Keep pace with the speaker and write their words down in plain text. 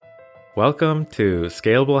Welcome to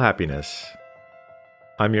Scalable Happiness.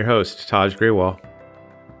 I'm your host, Taj Grewal.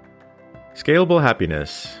 Scalable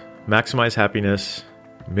happiness. Maximize happiness,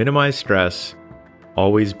 minimize stress,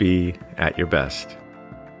 always be at your best.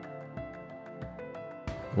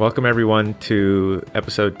 Welcome everyone to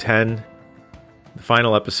episode 10, the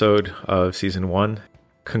final episode of season 1,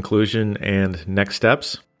 conclusion and next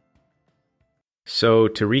steps. So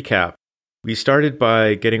to recap, we started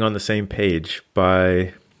by getting on the same page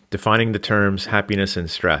by defining the terms happiness and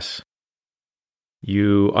stress.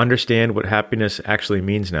 You understand what happiness actually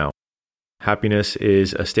means now. Happiness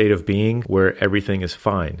is a state of being where everything is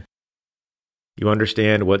fine. You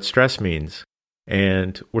understand what stress means.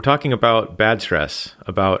 And we're talking about bad stress,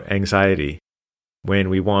 about anxiety, when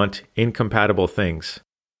we want incompatible things,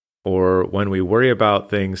 or when we worry about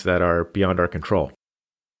things that are beyond our control.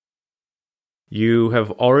 You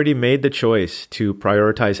have already made the choice to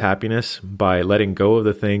prioritize happiness by letting go of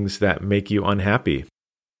the things that make you unhappy.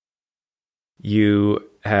 You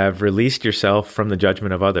have released yourself from the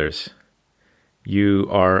judgment of others. You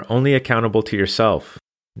are only accountable to yourself,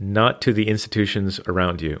 not to the institutions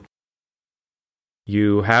around you.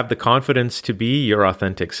 You have the confidence to be your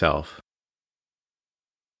authentic self.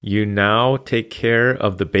 You now take care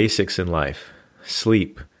of the basics in life: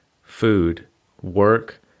 sleep, food,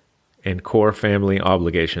 work, and core family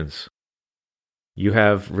obligations. You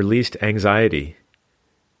have released anxiety.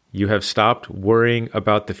 You have stopped worrying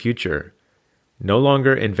about the future, no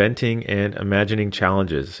longer inventing and imagining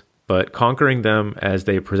challenges, but conquering them as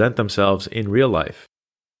they present themselves in real life.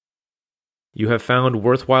 You have found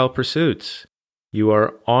worthwhile pursuits. You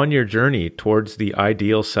are on your journey towards the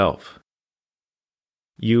ideal self.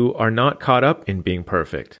 You are not caught up in being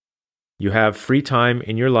perfect. You have free time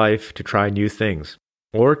in your life to try new things,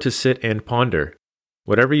 or to sit and ponder,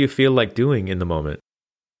 whatever you feel like doing in the moment.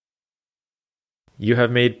 You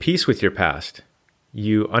have made peace with your past.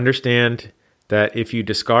 You understand that if you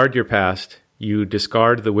discard your past, you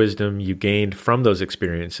discard the wisdom you gained from those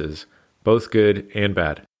experiences, both good and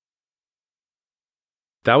bad.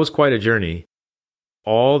 That was quite a journey.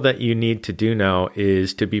 All that you need to do now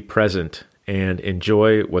is to be present and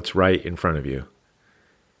enjoy what's right in front of you.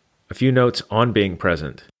 A few notes on being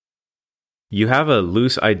present. You have a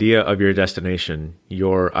loose idea of your destination,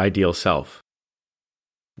 your ideal self.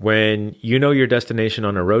 When you know your destination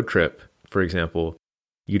on a road trip, for example,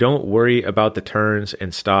 you don't worry about the turns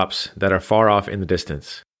and stops that are far off in the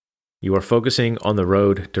distance. You are focusing on the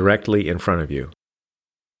road directly in front of you.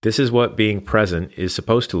 This is what being present is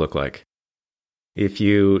supposed to look like. If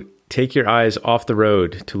you take your eyes off the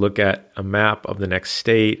road to look at a map of the next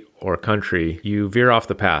state or country, you veer off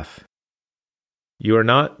the path. You are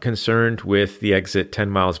not concerned with the exit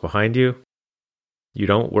 10 miles behind you. You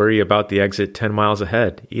don't worry about the exit 10 miles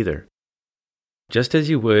ahead either. Just as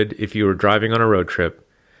you would if you were driving on a road trip,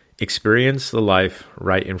 experience the life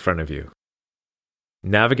right in front of you.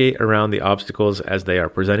 Navigate around the obstacles as they are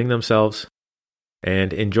presenting themselves,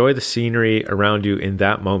 and enjoy the scenery around you in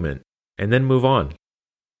that moment, and then move on.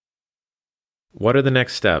 What are the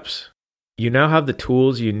next steps? You now have the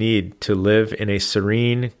tools you need to live in a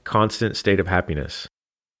serene, constant state of happiness.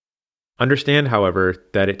 Understand, however,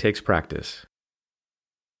 that it takes practice.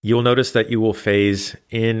 You'll notice that you will phase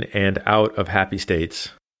in and out of happy states,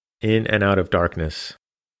 in and out of darkness.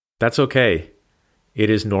 That's okay. It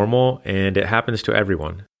is normal and it happens to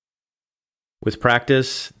everyone. With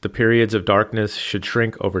practice, the periods of darkness should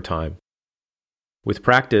shrink over time. With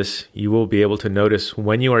practice, you will be able to notice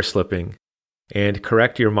when you are slipping and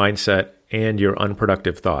correct your mindset and your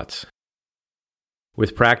unproductive thoughts.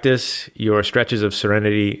 With practice, your stretches of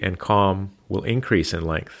serenity and calm will increase in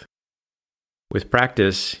length. With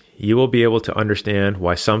practice, you will be able to understand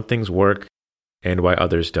why some things work and why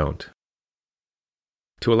others don't.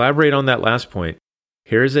 To elaborate on that last point,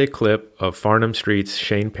 here is a clip of Farnham Street's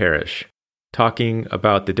Shane Parrish talking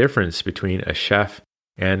about the difference between a chef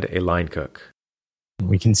and a line cook.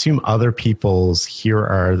 We consume other people's, here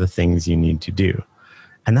are the things you need to do.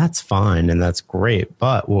 And that's fine and that's great.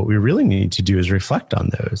 But what we really need to do is reflect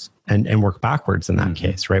on those and work backwards in that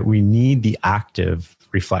case, right? We need the active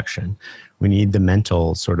reflection. We need the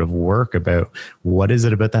mental sort of work about what is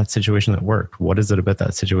it about that situation that worked? What is it about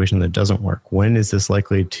that situation that doesn't work? When is this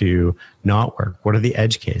likely to not work? What are the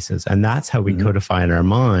edge cases? And that's how we codify in our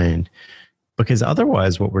mind. Because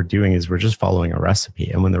otherwise what we're doing is we're just following a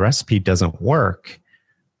recipe. And when the recipe doesn't work,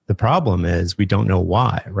 the problem is we don't know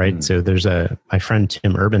why, right? So there's my friend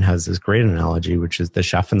Tim Urban has this great analogy, which is the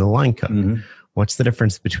chef and the line cook. What's the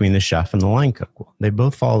difference between the chef and the line cook? Well, they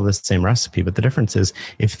both follow the same recipe, but the difference is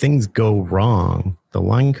if things go wrong, the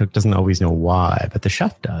line cook doesn't always know why, but the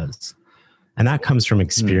chef does. And that comes from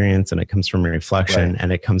experience and it comes from reflection Right.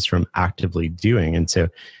 and it comes from actively doing. And so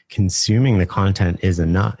consuming the content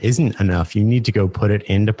isn't enough. You need to go put it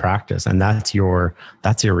into practice. And that's your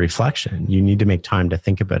reflection. You need to make time to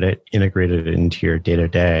think about it, integrate it into your day to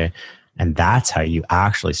day. And that's how you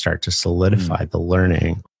actually start to solidify the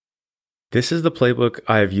learning. This is the playbook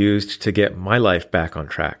I have used to get my life back on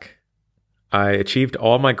track. I achieved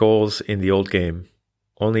all my goals in the old game,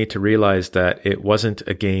 only to realize that it wasn't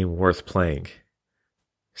a game worth playing.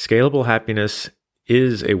 Scalable happiness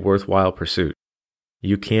is a worthwhile pursuit.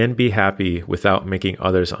 You can be happy without making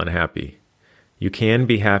others unhappy. You can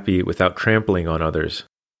be happy without trampling on others.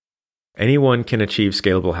 Anyone can achieve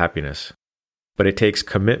scalable happiness, but it takes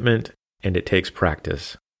commitment and it takes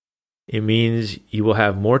practice. It means you will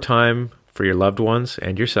have more time for your loved ones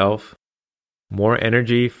and yourself, more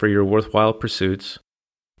energy for your worthwhile pursuits,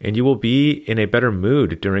 and you will be in a better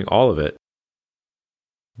mood during all of it.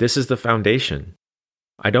 This is the foundation.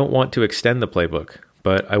 I don't want to extend the playbook,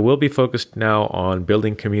 but I will be focused now on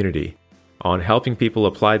building community, on helping people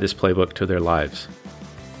apply this playbook to their lives.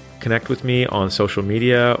 Connect with me on social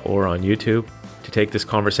media or on YouTube to take this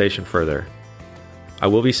conversation further. I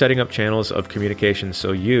will be setting up channels of communication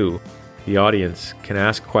so you, the audience, can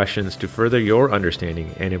ask questions to further your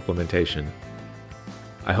understanding and implementation.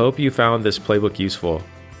 I hope you found this playbook useful.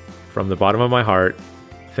 From the bottom of my heart,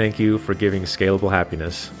 thank you for giving Scalable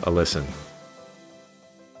Happiness a listen.